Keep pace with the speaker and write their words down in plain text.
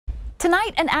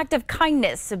Tonight, an act of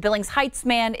kindness a Billings Heights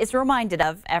man is reminded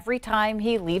of every time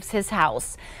he leaves his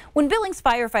house. When Billings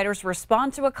firefighters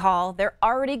respond to a call, they're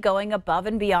already going above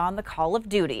and beyond the call of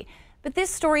duty. But this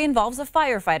story involves a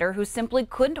firefighter who simply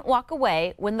couldn't walk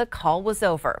away when the call was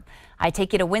over. I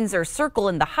take you to Windsor Circle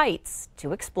in the Heights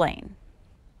to explain.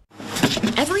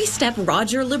 Every step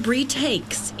Roger Labrie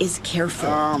takes is careful.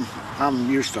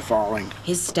 I'm used to falling.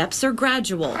 His steps are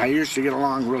gradual. I used to get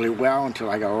along really well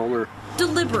until I got older.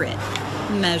 Deliberate.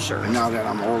 Measured. And now that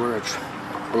I'm older, it's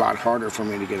a lot harder for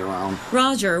me to get around.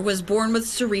 Roger was born with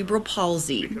cerebral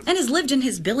palsy and has lived in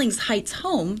his Billings Heights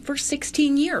home for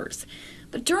 16 years.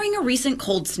 But during a recent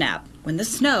cold snap, when the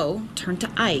snow turned to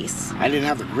ice, I didn't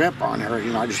have the grip on her,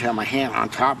 I just had my hand on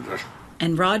top of it.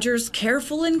 And Roger's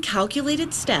careful and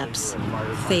calculated steps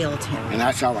failed him. And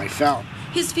that's how I felt.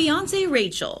 His fiancée,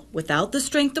 Rachel, without the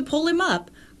strength to pull him up,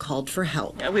 called for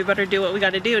help. Yeah, we better do what we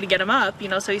got to do to get him up,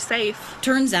 so he's safe.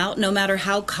 Turns out, no matter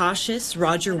how cautious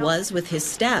Roger was with his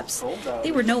steps,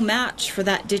 they were no match for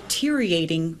that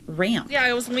deteriorating ramp. Yeah,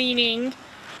 I was leaning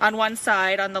on one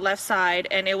side, on the left side,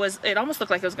 and it almost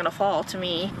looked like it was going to fall to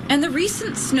me. And the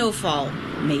recent snowfall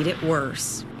made it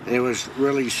worse. It was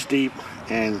really steep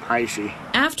and icy.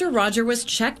 After Roger was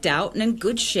checked out and in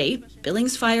good shape,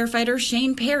 Billings firefighter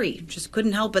Shane Perry just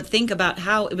couldn't help but think about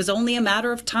how it was only a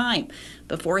matter of time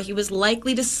before he was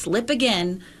likely to slip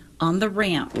again on the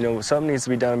ramp. Something needs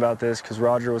to be done about this because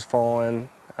Roger was falling.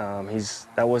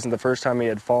 That wasn't the first time he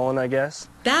had fallen, I guess.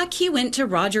 Back he went to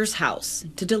Roger's house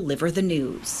to deliver the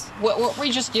news. What were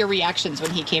just your reactions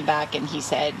when he came back and he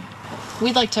said,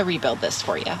 "We'd like to rebuild this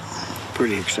for you"?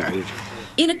 Pretty excited.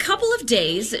 In a couple of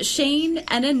days, Shane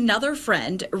and another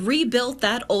friend rebuilt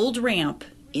that old ramp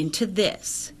into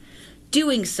this,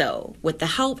 doing so with the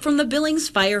help from the Billings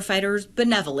Firefighters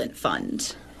Benevolent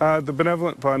Fund. The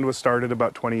Benevolent Fund was started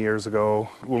about 20 years ago.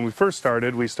 When we first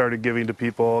started, we started giving to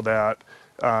people that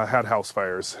had house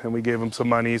fires, and we gave them some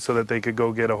money so that they could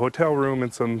go get a hotel room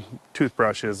and some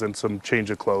toothbrushes and some change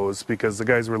of clothes, because the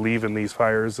guys were leaving these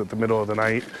fires at the middle of the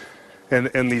night.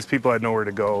 And these people had nowhere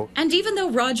to go. And even though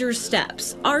Roger's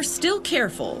steps are still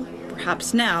careful,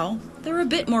 perhaps now they're a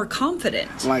bit more confident.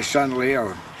 My son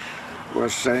Leo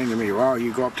was saying to me, "Wow,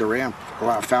 you go up the ramp a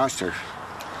lot faster."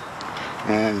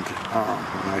 And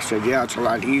I said, "Yeah, it's a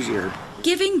lot easier."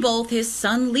 Giving both his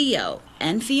son Leo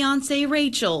and fiancée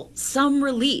Rachel some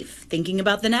relief, thinking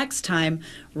about the next time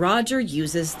Roger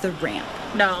uses the ramp.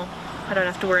 No, I don't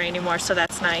have to worry anymore, so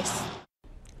that's nice.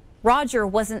 Roger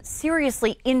wasn't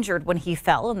seriously injured when he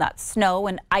fell on that snow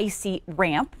and icy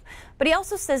ramp, but he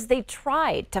also says they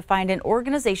tried to find an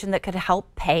organization that could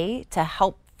help pay to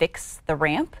help fix the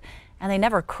ramp, and they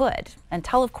never could,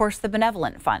 until, of course, the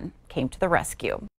Benevolent Fund came to the rescue.